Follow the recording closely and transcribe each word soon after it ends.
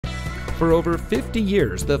For over 50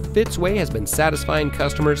 years, the Fitzway has been satisfying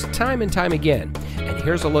customers time and time again. And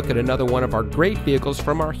here's a look at another one of our great vehicles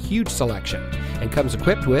from our huge selection, and comes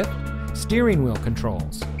equipped with steering wheel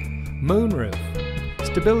controls, moonroof,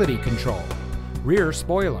 stability control, rear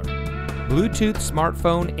spoiler, Bluetooth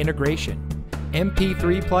smartphone integration,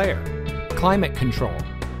 MP3 player, climate control,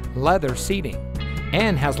 leather seating,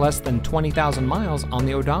 and has less than 20,000 miles on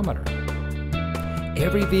the odometer.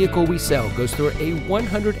 Every vehicle we sell goes through a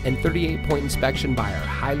 138-point inspection by our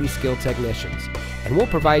highly skilled technicians, and we'll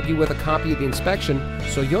provide you with a copy of the inspection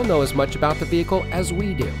so you'll know as much about the vehicle as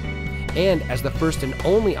we do. And as the first and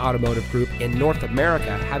only automotive group in North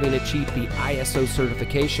America having achieved the ISO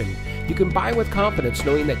certification, you can buy with confidence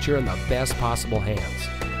knowing that you're in the best possible hands.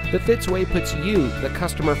 The Fitzway puts you, the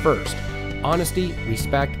customer, first. Honesty,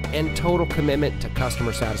 respect, and total commitment to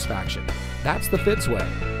customer satisfaction. That's the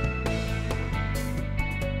Fitzway.